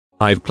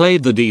I've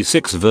played the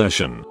D6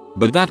 version,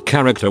 but that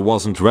character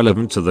wasn't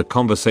relevant to the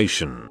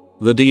conversation.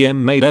 The DM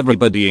made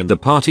everybody in the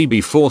party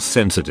be force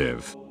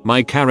sensitive.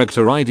 My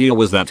character idea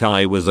was that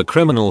I was a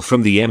criminal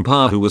from the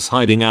Empire who was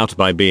hiding out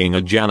by being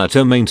a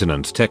janitor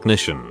maintenance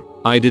technician.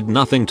 I did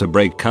nothing to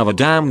break cover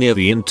damn near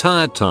the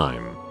entire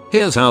time.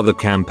 Here's how the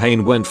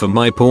campaign went for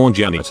my poor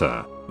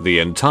janitor. The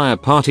entire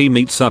party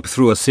meets up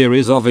through a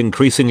series of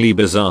increasingly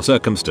bizarre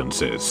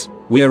circumstances.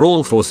 We're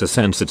all force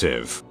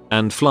sensitive,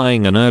 and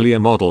flying an earlier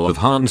model of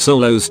Han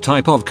Solo's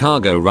type of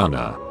cargo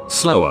runner.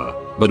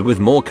 Slower, but with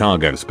more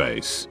cargo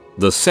space.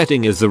 The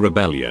setting is the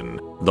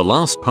rebellion. The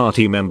last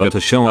party member to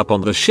show up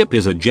on the ship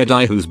is a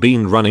Jedi who's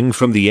been running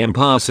from the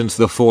Empire since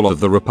the fall of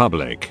the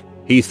Republic.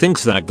 He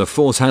thinks that the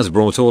Force has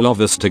brought all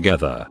of us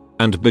together,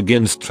 and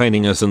begins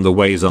training us in the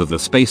ways of the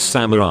space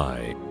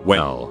samurai.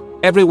 Well,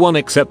 everyone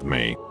except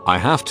me. I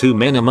have too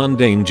many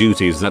mundane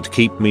duties that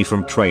keep me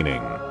from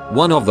training.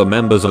 One of the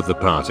members of the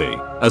party,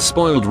 a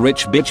spoiled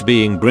rich bitch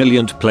being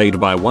brilliant played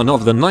by one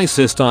of the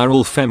nicest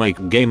IRL femic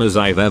gamers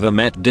I've ever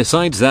met,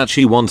 decides that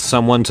she wants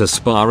someone to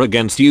spar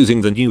against using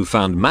the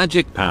newfound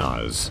magic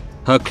powers.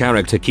 Her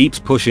character keeps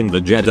pushing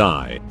the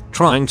Jedi,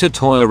 trying to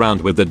toy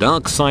around with the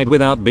dark side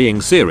without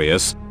being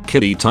serious,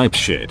 kiddie type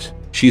shit.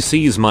 She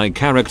sees my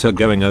character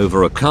going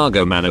over a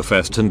cargo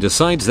manifest and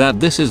decides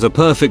that this is a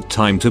perfect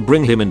time to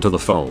bring him into the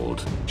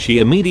fold. She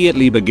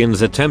immediately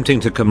begins attempting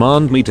to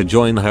command me to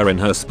join her in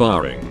her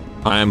sparring.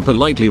 I am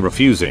politely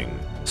refusing,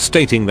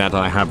 stating that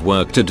I have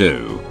work to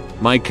do.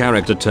 My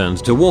character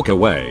turns to walk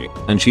away,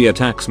 and she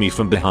attacks me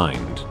from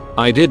behind.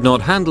 I did not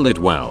handle it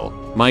well.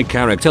 My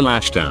character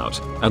lashed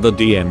out, and the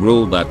DM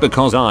ruled that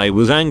because I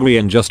was angry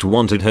and just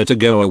wanted her to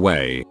go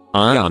away,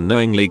 I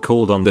unknowingly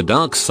called on the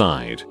dark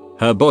side.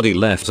 Her body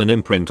left an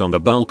imprint on the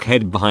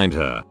bulkhead behind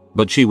her,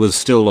 but she was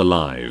still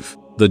alive.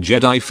 The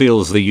Jedi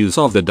feels the use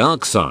of the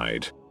dark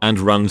side, and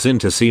runs in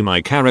to see my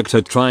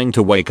character trying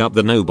to wake up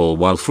the noble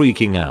while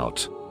freaking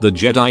out. The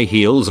Jedi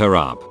heals her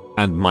up,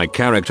 and my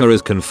character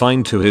is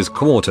confined to his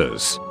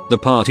quarters. The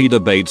party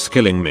debates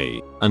killing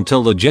me,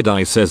 until the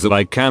Jedi says that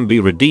I can be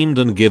redeemed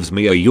and gives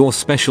me a "you're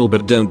special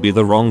but don't be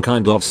the wrong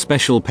kind of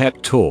special"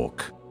 pep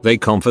talk. They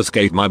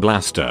confiscate my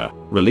blaster,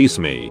 release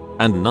me,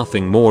 and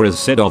nothing more is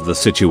said of the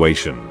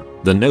situation.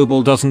 The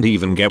noble doesn't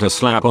even get a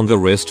slap on the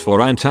wrist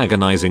for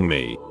antagonizing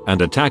me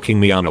and attacking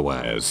me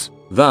unawares.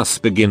 Thus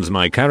begins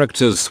my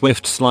character's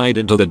swift slide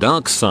into the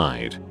dark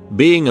side.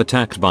 Being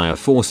attacked by a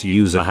Force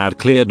user had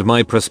cleared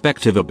my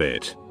perspective a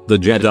bit. The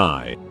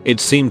Jedi, it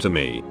seemed to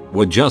me,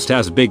 were just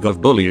as big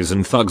of bullies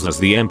and thugs as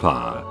the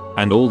Empire,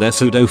 and all their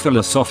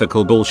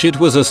pseudo-philosophical bullshit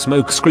was a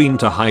smokescreen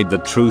to hide the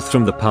truth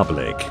from the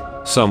public.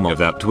 Some of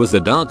that was the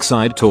dark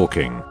side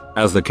talking.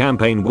 As the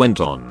campaign went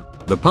on,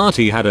 the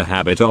party had a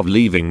habit of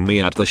leaving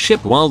me at the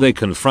ship while they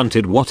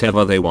confronted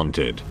whatever they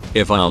wanted.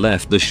 If I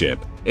left the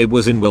ship, it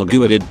was in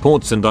well-guarded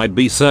ports and I'd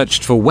be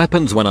searched for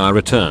weapons when I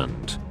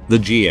returned. The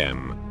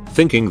GM,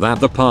 thinking that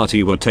the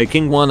party were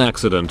taking one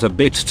accident a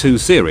bit too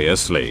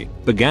seriously,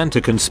 began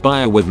to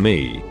conspire with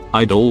me.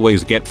 I'd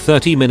always get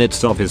 30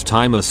 minutes of his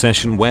time a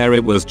session where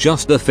it was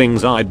just the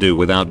things I'd do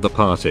without the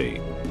party.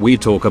 We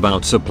talk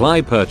about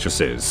supply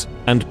purchases,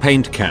 and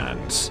paint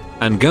cans,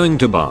 and going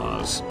to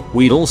bars.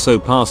 We'd also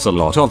pass a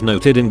lot of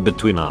noted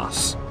between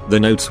us. The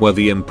notes were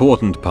the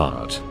important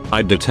part.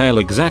 I'd detail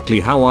exactly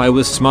how I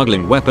was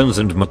smuggling weapons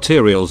and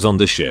materials on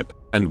the ship,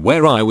 and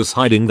where I was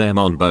hiding them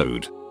on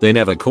board. They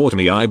never caught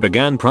me. I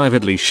began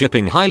privately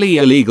shipping highly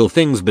illegal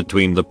things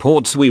between the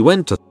ports we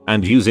went to,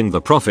 and using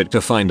the profit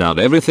to find out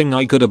everything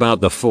I could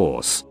about the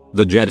Force,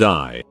 the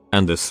Jedi,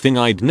 and this thing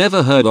I'd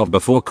never heard of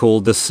before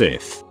called the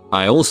Sith.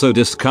 I also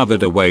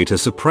discovered a way to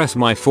suppress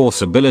my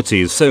Force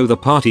abilities so the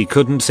party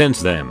couldn't sense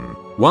them.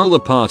 While the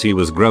party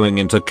was growing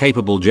into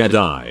capable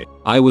Jedi,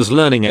 I was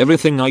learning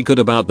everything I could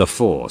about the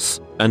Force,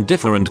 and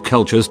different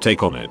cultures'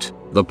 take on it.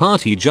 The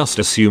party just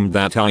assumed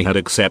that I had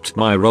accepted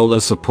my role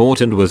as support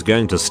and was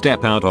going to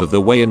step out of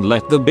the way and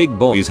let the big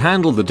boys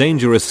handle the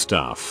dangerous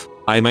stuff.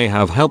 I may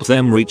have helped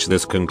them reach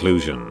this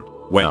conclusion.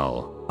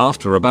 Well,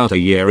 after about a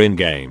year in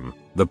game,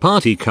 the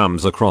party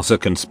comes across a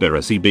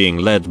conspiracy being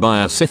led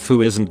by a Sith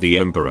who isn't the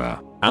Emperor.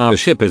 Our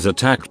ship is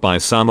attacked by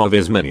some of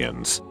his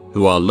minions,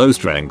 who are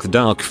low-strength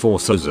dark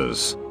force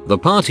users. The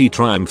party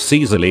triumphs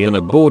easily in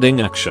a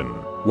boarding action.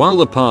 While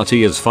the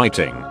party is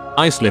fighting,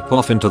 I slip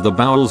off into the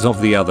bowels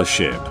of the other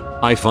ship.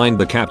 I find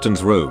the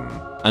captain's room,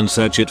 and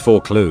search it for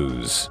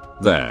clues.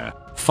 There,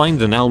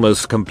 find an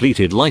almost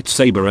completed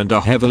lightsaber and a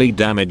heavily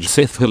damaged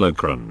Sith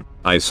holocron.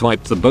 I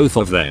swiped the both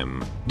of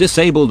them,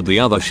 disabled the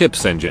other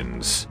ship's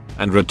engines,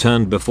 and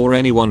returned before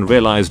anyone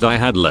realized I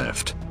had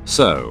left.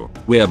 So,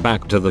 we're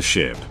back to the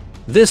ship.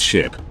 This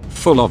ship,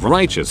 full of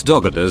righteous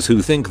doggooders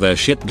who think their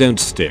shit don't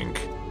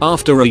stink.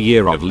 After a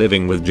year of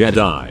living with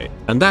Jedi,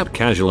 and that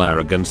casual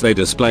arrogance they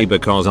display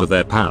because of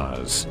their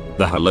powers,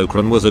 the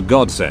holocron was a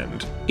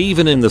godsend.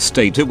 Even in the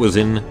state it was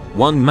in,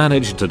 one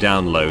managed to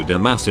download a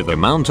massive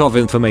amount of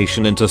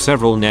information into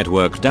several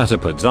network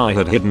datapads I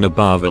had hidden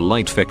above a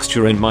light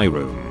fixture in my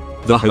room.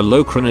 The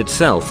holocron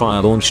itself I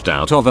launched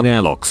out of an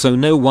airlock so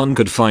no one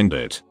could find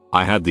it.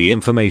 I had the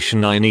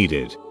information I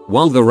needed,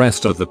 While the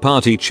rest of the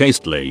party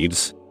chased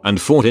leads and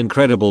fought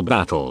incredible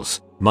battles,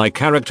 my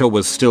character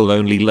was still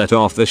only let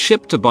off the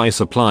ship to buy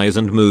supplies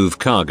and move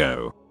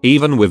cargo.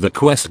 Even with the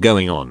quest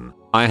going on,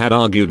 I had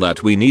argued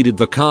that we needed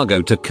the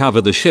cargo to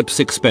cover the ship's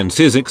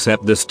expenses,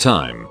 except this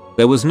time,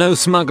 there was no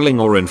smuggling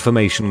or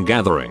information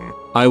gathering.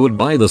 I would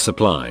buy the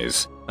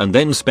supplies and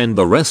then spend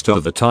the rest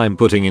of the time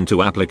putting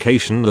into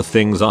application the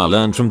things I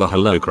learned from the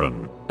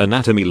holocron.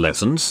 Anatomy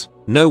lessons?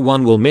 No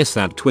one will miss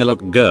that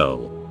Twi'lek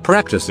girl.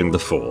 Practicing the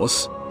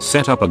Force.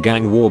 Set up a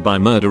gang war by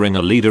murdering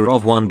a leader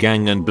of one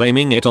gang and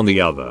blaming it on the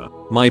other.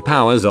 My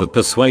powers of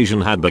persuasion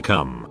had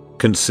become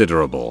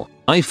considerable.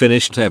 I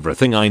finished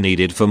everything I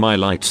needed for my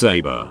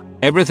lightsaber.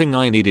 Everything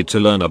I needed to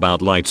learn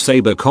about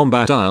lightsaber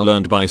combat I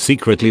learned by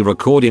secretly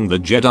recording the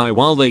Jedi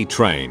while they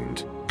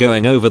trained,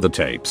 going over the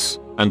tapes,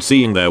 and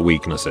seeing their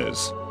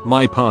weaknesses.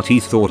 My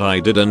party thought I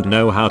didn't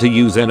know how to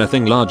use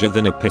anything larger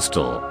than a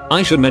pistol.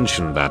 I should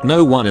mention that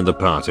no one in the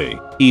party,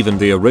 even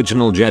the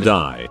original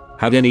Jedi,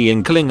 had any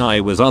inkling I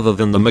was other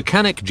than the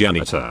mechanic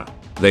janitor.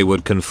 They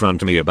would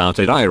confront me about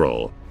it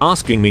IRL,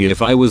 asking me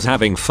if I was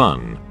having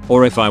fun,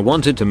 or if I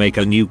wanted to make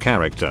a new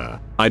character.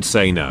 I'd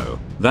say no.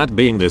 That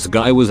being this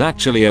guy was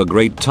actually a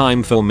great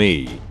time for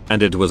me,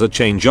 and it was a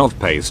change of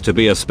pace to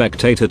be a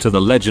spectator to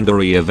the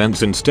legendary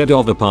events instead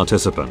of a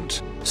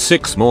participant.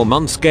 6 more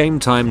months game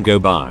time go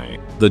by.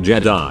 The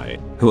Jedi,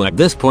 who at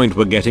this point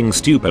were getting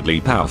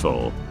stupidly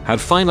powerful, had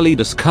finally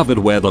discovered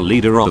where the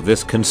leader of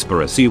this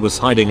conspiracy was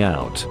hiding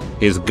out.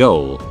 His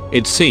goal,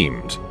 it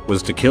seemed,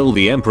 was to kill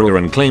the Emperor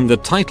and claim the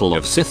title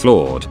of Sith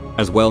Lord,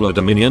 as well as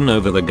dominion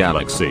over the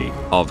galaxy.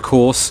 Of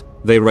course,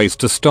 they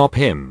raced to stop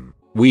him.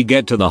 We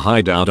get to the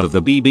hideout of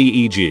the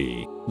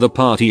BBEG. The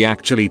party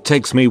actually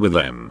takes me with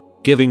them,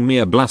 giving me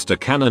a blaster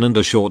cannon and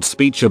a short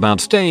speech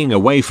about staying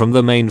away from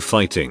the main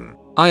fighting.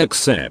 I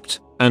accept,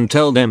 and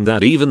tell them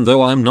that even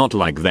though I'm not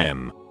like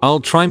them, I'll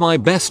try my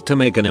best to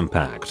make an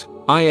impact.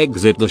 I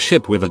exit the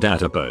ship with a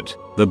datapad,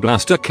 the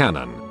blaster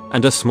cannon,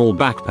 and a small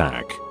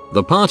backpack.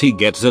 The party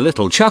gets a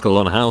little chuckle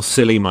on how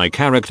silly my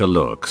character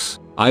looks.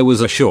 I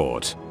was a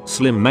short,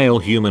 slim male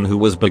human who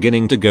was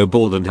beginning to go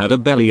bald and had a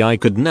belly I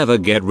could never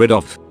get rid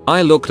of.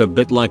 I looked a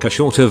bit like a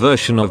shorter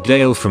version of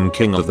Dale from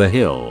King of the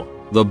Hill.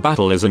 The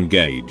battle is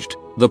engaged.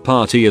 The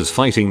party is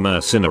fighting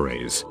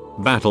mercenaries,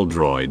 battle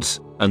droids,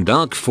 and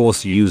Dark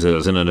Force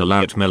users in an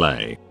all-out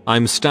melee.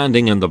 I'm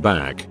standing in the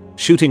back,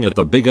 shooting at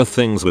the bigger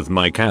things with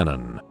my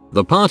cannon.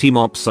 The party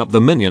mops up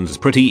the minions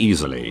pretty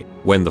easily.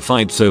 When the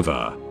fight's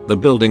over, the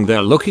building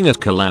they're looking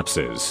at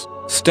collapses.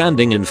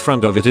 Standing in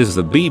front of it is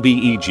the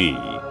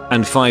BBEG,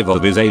 and 5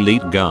 of his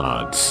elite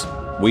guards.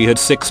 We had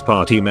 6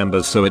 party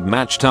members, so it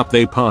matched up.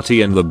 They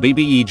party and the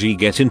BBEG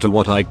get into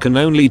what I can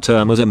only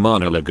term as a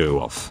monologue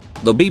off.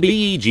 The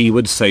BBEG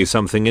would say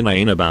something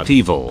inane about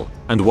evil,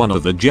 and one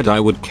of the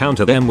Jedi would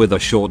counter them with a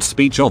short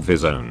speech of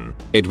his own.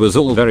 It was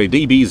all very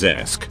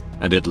DBs-esque,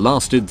 and it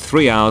lasted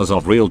 3 hours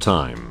of real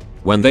time.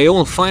 When they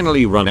all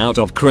finally run out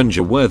of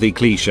cringe-worthy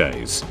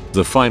cliches,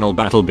 the final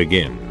battle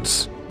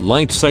begins.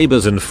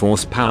 Lightsabers and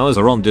force powers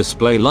are on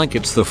display like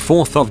it's the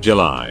 4th of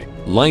July.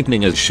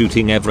 Lightning is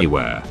shooting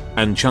everywhere,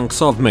 and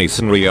chunks of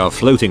masonry are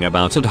floating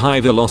about at high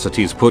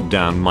velocities. Put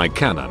down my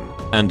cannon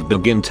and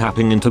begin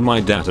tapping into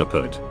my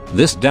datapad.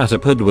 This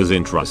datapad was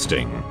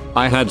interesting.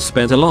 I had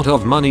spent a lot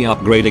of money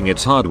upgrading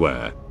its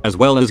hardware, as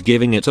well as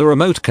giving it a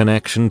remote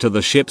connection to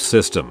the ship's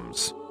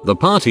systems. The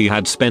party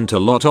had spent a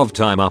lot of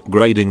time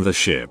upgrading the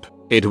ship.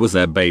 It was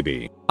their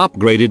baby.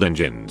 Upgraded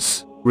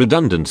engines,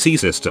 redundancy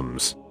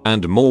systems,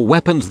 and more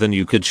weapons than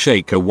you could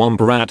shake a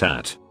womp-rat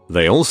at.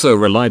 They also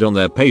relied on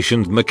their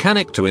patient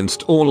mechanic to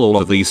install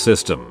all of these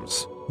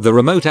systems. The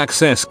remote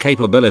access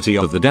capability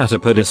of the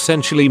datapad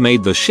essentially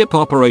made the ship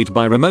operate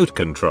by remote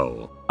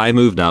control. I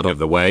moved out of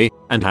the way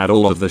and had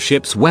all of the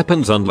ship's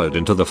weapons unload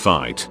into the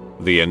fight.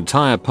 The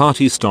entire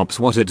party stops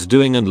what it's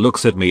doing and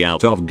looks at me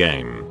out of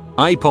game.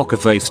 I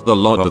poker-faced the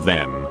lot of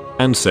them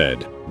and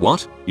said,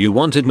 "What? You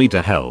wanted me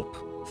to help?"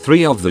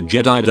 3 of the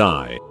Jedi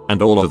die,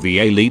 and all of the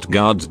elite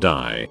guards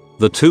die.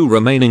 The 2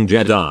 remaining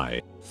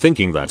Jedi,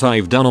 thinking that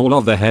I've done all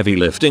of the heavy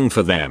lifting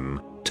for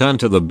them, turn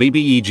to the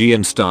BBEG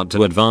and start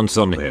to advance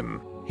on him.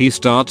 He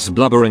starts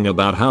blubbering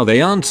about how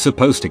they aren't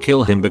supposed to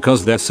kill him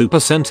because they're Super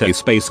Sentai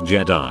Space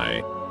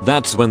Jedi.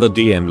 That's when the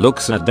DM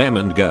looks at them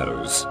and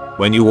goes,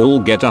 "When you all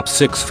get up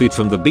 6 feet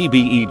from the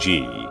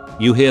BBEG,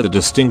 you hear the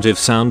distinctive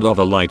sound of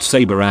a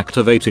lightsaber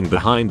activating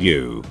behind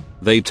you."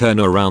 They turn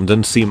around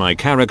and see my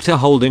character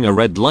holding a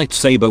red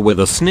lightsaber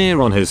with a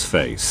sneer on his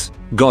face.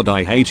 God,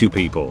 I hate you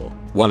people.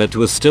 While it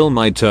was still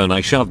my turn,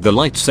 I shoved the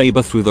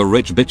lightsaber through the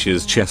rich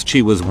bitch's chest.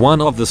 She was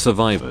one of the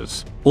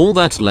survivors. All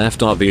that's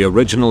left are the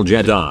original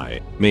Jedi,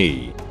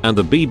 me, and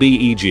the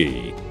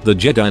BBEG. The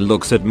Jedi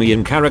looks at me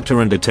in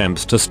character and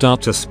attempts to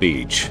start a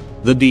speech.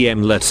 The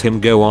DM lets him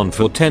go on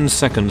for 10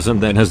 seconds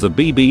and then has the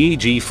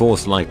BBEG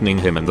force lightning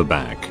him in the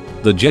back.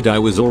 The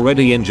Jedi was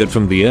already injured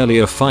from the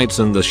earlier fights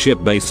and the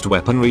ship-based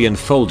weaponry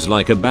unfolds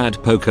like a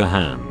bad poker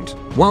hand.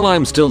 While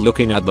I'm still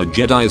looking at the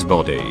Jedi's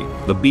body,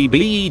 the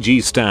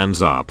BBEG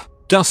stands up,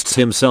 dusts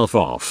himself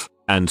off,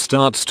 and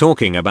starts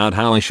talking about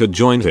how I should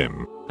join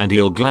him, and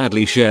he'll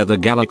gladly share the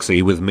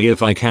galaxy with me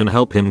if I can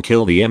help him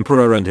kill the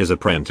Emperor and his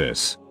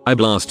apprentice. I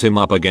blast him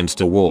up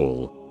against a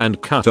wall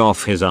and cut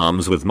off his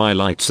arms with my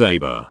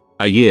lightsaber.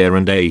 A year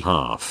and a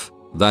half.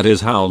 That is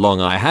how long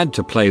I had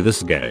to play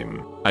this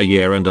game. A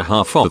year and a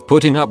half of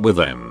putting up with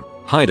them,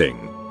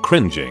 hiding,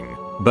 cringing,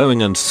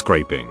 bowing and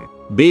scraping,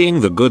 being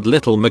the good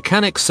little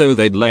mechanic so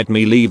they'd let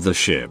me leave the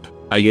ship.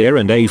 A year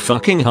and a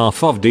fucking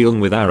half of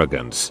dealing with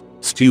arrogance,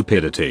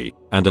 stupidity,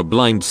 and a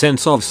blind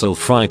sense of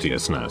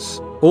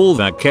self-righteousness. All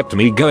that kept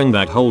me going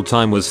that whole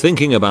time was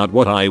thinking about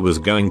what I was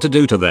going to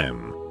do to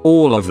them.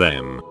 All of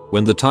them,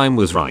 when the time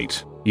was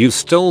right. You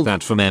stole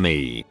that from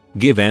me.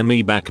 Give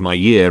me back my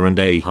year and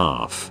a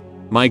half.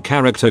 My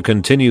character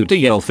continued to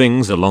yell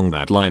things along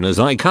that line as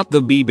I cut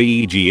the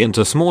BBEG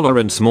into smaller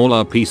and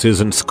smaller pieces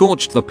and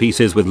scorched the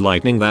pieces with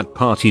lightning. That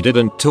party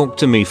didn't talk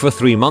to me for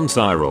 3 months.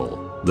 I roll.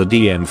 The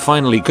DM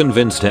finally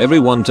convinced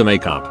everyone to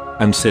make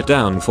up and sit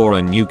down for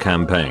a new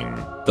campaign.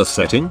 The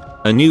setting?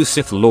 A new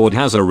Sith Lord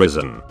has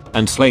arisen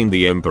and slain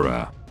the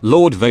Emperor.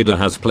 Lord Vader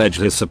has pledged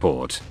his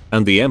support,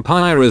 and the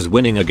Empire is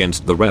winning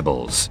against the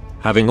rebels,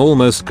 having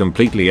almost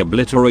completely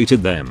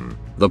obliterated them.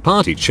 The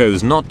party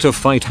chose not to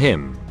fight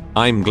him.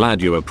 I'm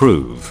glad you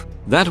approve.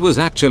 That was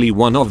actually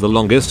one of the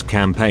longest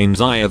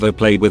campaigns I ever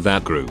played with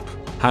that group.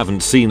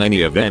 Haven't seen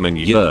any of them in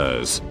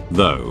years,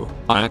 though.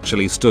 I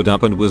actually stood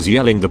up and was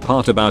yelling the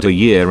part about a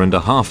year and a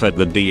half at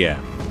the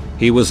DM.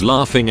 He was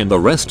laughing and the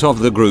rest of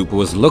the group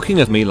was looking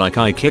at me like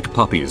I kick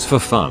puppies for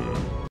fun.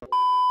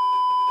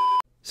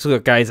 So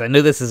look guys, I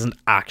know this isn't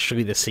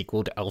actually the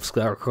sequel to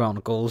Elfscar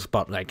Chronicles,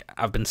 but like,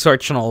 I've been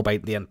searching all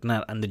about the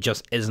internet and there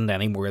just isn't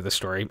any more of the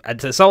story.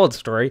 It's a solid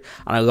story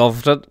and I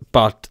loved it,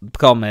 but the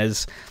problem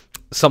is,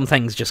 some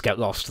things just get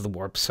lost to the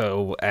warp,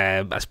 so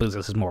I suppose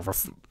this is more of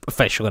an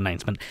official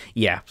announcement.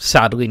 Yeah,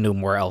 sadly no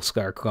more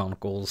Elfscar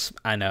Chronicles.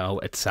 I know,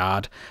 it's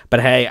sad. But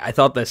hey, I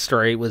thought this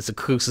story was the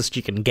closest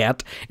you can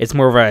get. It's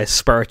more of a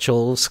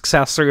spiritual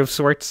successor of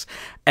sorts.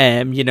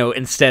 You know,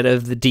 instead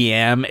of the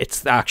DM,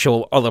 it's the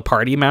actual other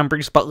party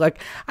members. But like,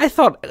 I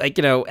thought, like,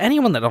 you know,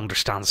 anyone that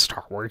understands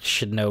Star Wars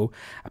should know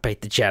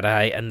about the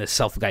Jedi and the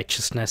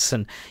self-righteousness,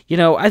 and you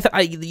know,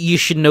 you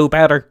should know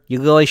better.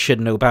 You really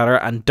should know better,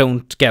 and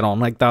don't get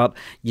on like that.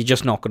 You're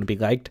just not going to be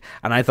liked.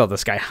 And I thought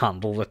this guy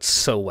handled it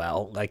so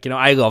well. Like, you know,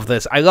 I love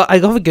this. I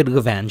love a good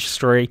revenge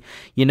story.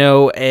 You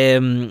know,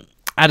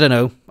 I don't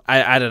know.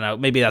 I don't know,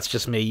 maybe that's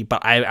just me,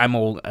 but I'm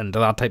all into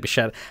that type of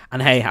shit.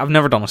 And hey, I've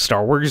never done a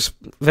Star Wars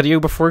video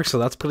before, so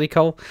that's pretty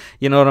cool.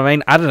 You know what I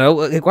mean? I don't know,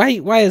 like,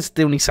 why is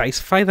the only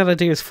sci-fi that I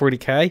do is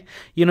 40k?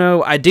 You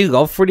know, I do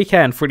love 40k,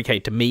 and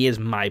 40k to me is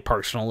my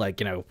personal, like,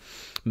 you know,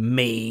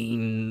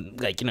 main,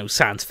 like, you know,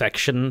 science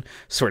fiction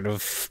sort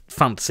of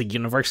fantasy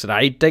universe that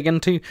I dig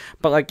into.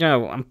 But like, you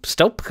know, I'm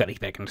still pretty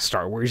big into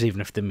Star Wars,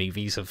 even if the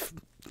movies have...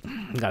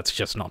 Let's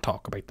just not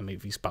talk about the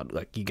movies, but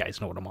like, you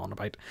guys know what I'm on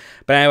about.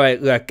 But anyway,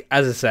 look,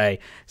 as I say,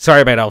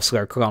 sorry about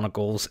Elfscar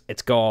Chronicles.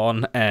 It's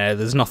gone.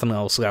 There's nothing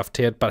else left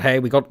to it. But hey,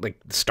 we got like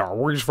the Star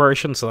Wars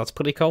version, so that's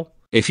pretty cool.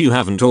 If you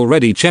haven't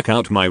already, check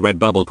out my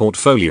Redbubble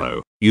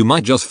portfolio. You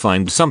might just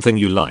find something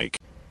you like.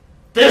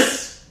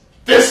 This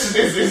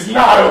is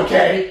not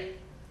okay.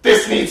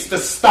 This needs to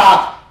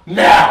stop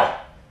now.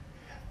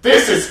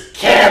 This is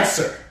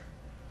cancer.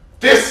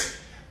 This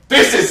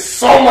is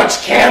so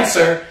much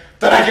cancer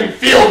that I can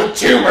feel the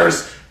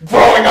tumors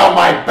growing on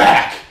my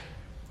back.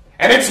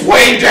 And it's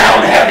way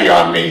down heavy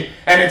on me,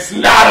 and it's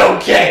not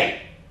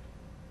okay.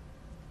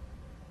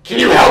 Can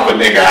you help a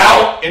nigga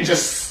out and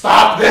just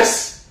stop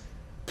this?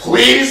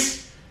 Please?